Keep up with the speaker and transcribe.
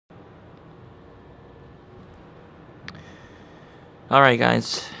Alright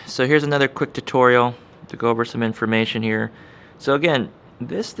guys, so here's another quick tutorial to go over some information here. So again,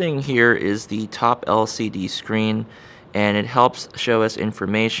 this thing here is the top LCD screen, and it helps show us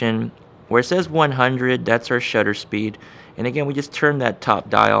information. Where it says 100, that's our shutter speed, and again we just turn that top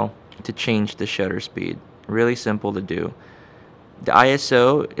dial to change the shutter speed. Really simple to do. The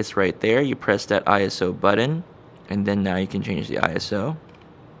ISO is right there. You press that ISO button, and then now you can change the ISO.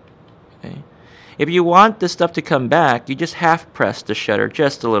 Okay. If you want this stuff to come back, you just half press the shutter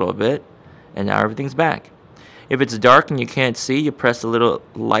just a little bit, and now everything's back. If it's dark and you can't see, you press the little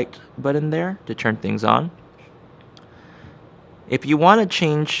light button there to turn things on. If you want to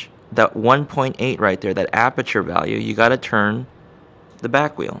change that 1.8 right there, that aperture value, you got to turn the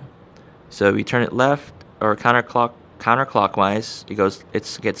back wheel. So if you turn it left or counterclockwise,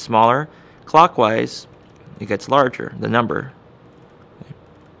 it gets smaller. Clockwise, it gets larger, the number.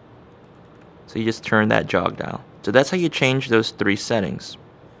 So you just turn that jog dial. So that's how you change those three settings.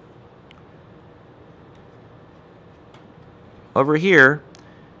 Over here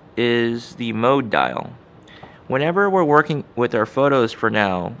is the mode dial. Whenever we're working with our photos for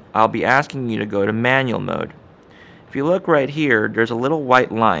now, I'll be asking you to go to manual mode. If you look right here, there's a little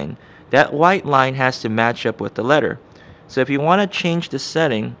white line. That white line has to match up with the letter. So if you want to change the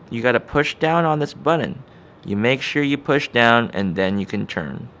setting, you got to push down on this button. You make sure you push down and then you can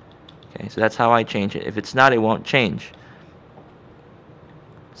turn. Okay, so that's how I change it. If it's not, it won't change.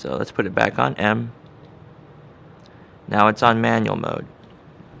 So let's put it back on M. Now it's on manual mode.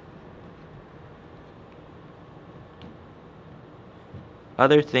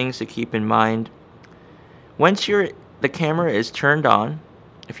 Other things to keep in mind. Once the camera is turned on,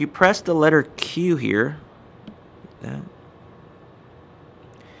 if you press the letter Q here,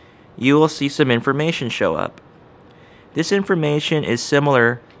 you will see some information show up. This information is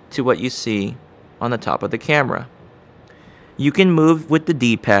similar to what you see on the top of the camera. You can move with the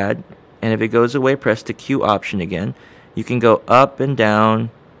D-pad, and if it goes away, press the Q option again. You can go up and down,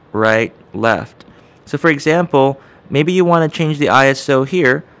 right, left. So for example, maybe you want to change the ISO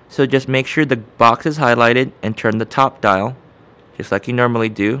here, so just make sure the box is highlighted and turn the top dial, just like you normally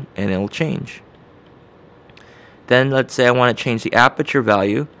do, and it'll change. Then let's say I want to change the aperture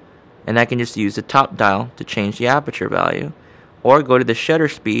value, and I can just use the top dial to change the aperture value, or go to the shutter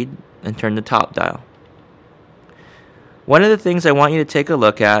speed and turn the top dial. One of the things I want you to take a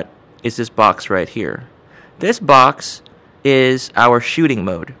look at is this box right here. This box is our shooting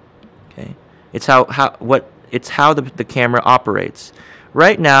mode. Okay, it's how the camera operates.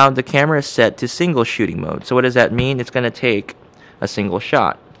 Right now, the camera is set to single shooting mode. So what does that mean? It's going to take a single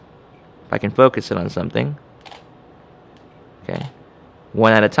shot. If I can focus it on something, okay,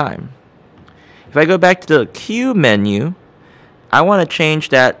 one at a time. If I go back to the Q menu, I want to change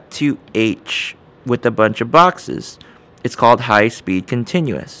that to H with a bunch of boxes. It's called high speed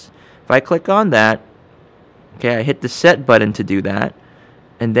continuous. If I click on that, okay, I hit the set button to do that,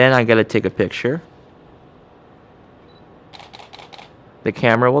 and then I got to take a picture. The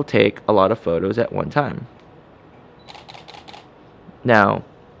camera will take a lot of photos at one time. Now,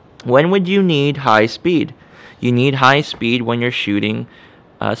 when would you need high speed? You need high speed when you're shooting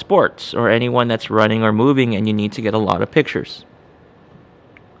sports or anyone that's running or moving and you need to get a lot of pictures.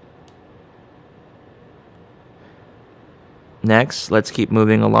 Next, let's keep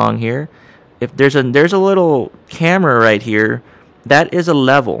moving along here. If there's a little camera right here, that is a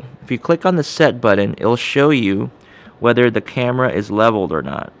level. If you click on the set button, it'll show you whether the camera is leveled or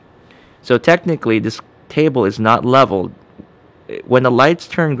not. So technically, this table is not leveled. When the lights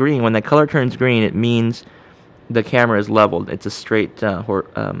turn green, when the color turns green, it means the camera is leveled. It's a straight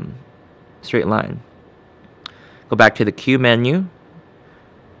straight line. Go back to the Q menu.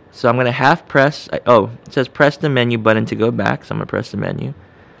 So I'm going to half press, it says press the menu button to go back, so I'm going to press the menu.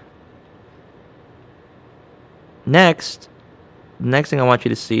 Next thing I want you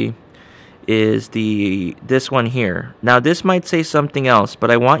to see is this one here. Now this might say something else, but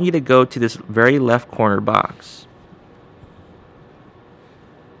I want you to go to this very left corner box.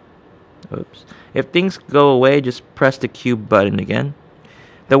 Oops. If things go away, just press the Q button again.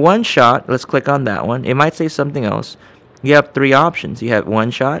 The one shot, let's click on that one. It might say something else. You have three options. You have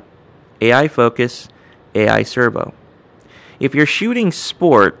one shot, AI focus, AI servo. If you're shooting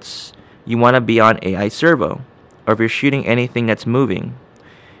sports, you want to be on AI servo, or if you're shooting anything that's moving.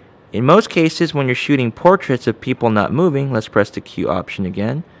 In most cases, when you're shooting portraits of people not moving, let's press the Q option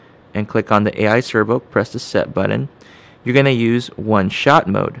again and click on the AI servo, press the set button. You're going to use one shot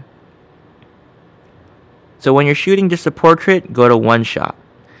mode. So when you're shooting just a portrait, go to one shot.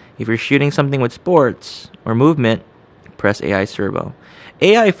 If you're shooting something with sports or movement, press AI servo.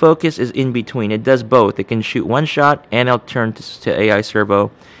 AI focus is in between. It does both. It can shoot one shot and it'll turn to AI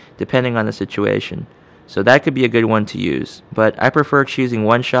servo depending on the situation. So that could be a good one to use. But I prefer choosing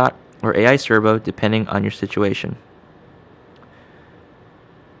one shot or AI servo depending on your situation.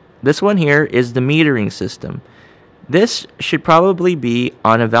 This one here is the metering system. This should probably be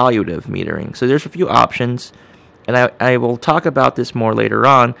on evaluative metering. So there's a few options, and I will talk about this more later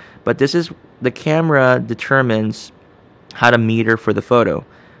on, but this is the camera determines how to meter for the photo.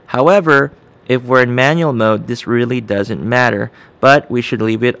 However, if we're in manual mode, this really doesn't matter, but we should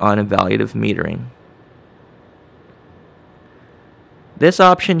leave it on evaluative metering. This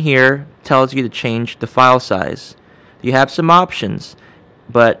option here tells you to change the file size. You have some options,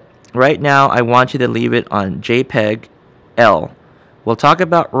 but right now I want you to leave it on JPEG L. We'll talk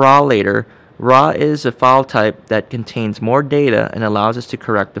about RAW later. RAW is a file type that contains more data and allows us to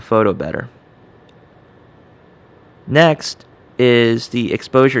correct the photo better. Next is the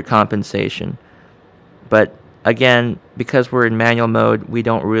exposure compensation. But again, because we're in manual mode, we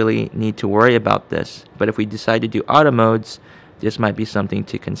don't really need to worry about this. But if we decide to do auto modes, this might be something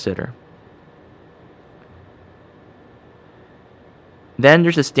to consider. Then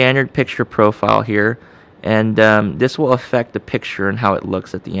there's a standard picture profile here, and this will affect the picture and how it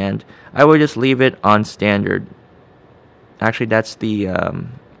looks at the end. I would just leave it on standard. Actually, that's the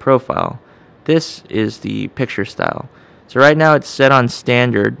profile. This is the picture style. So right now it's set on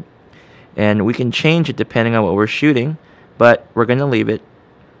standard, and we can change it depending on what we're shooting, but we're going to leave it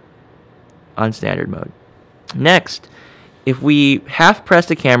on standard mode. Next, if we half press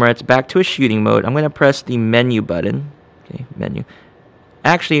the camera, it's back to a shooting mode. I'm going to press the menu button. Okay, menu.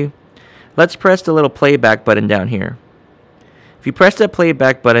 Actually, let's press the little playback button down here. If you press that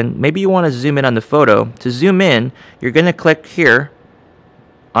playback button, maybe you want to zoom in on the photo. To zoom in, you're going to click here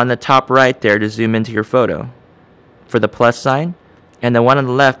on the top right there to zoom into your photo for the plus sign, and the one on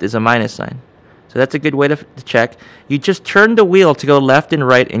the left is a minus sign. So that's a good way to check. You just turn the wheel to go left and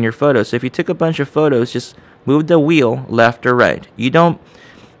right in your photo. So if you took a bunch of photos, just move the wheel left or right.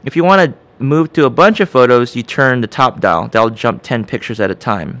 If you want to move to a bunch of photos, you turn the top dial. That'll jump 10 pictures at a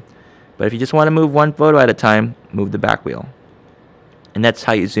time. But if you just want to move one photo at a time, move the back wheel. And that's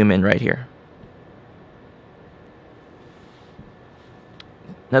how you zoom in right here.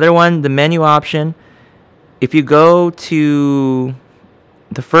 Another one, the menu option. If you go to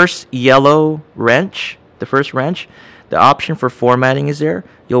the first yellow wrench, the option for formatting is there.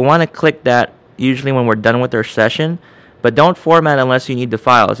 You'll want to click that usually when we're done with our session, but don't format unless you need the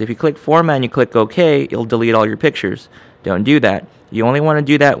files. If you click format and you click OK, it'll delete all your pictures. Don't do that. You only want to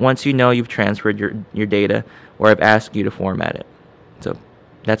do that once you know you've transferred your data or I've asked you to format it. So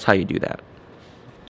that's how you do that.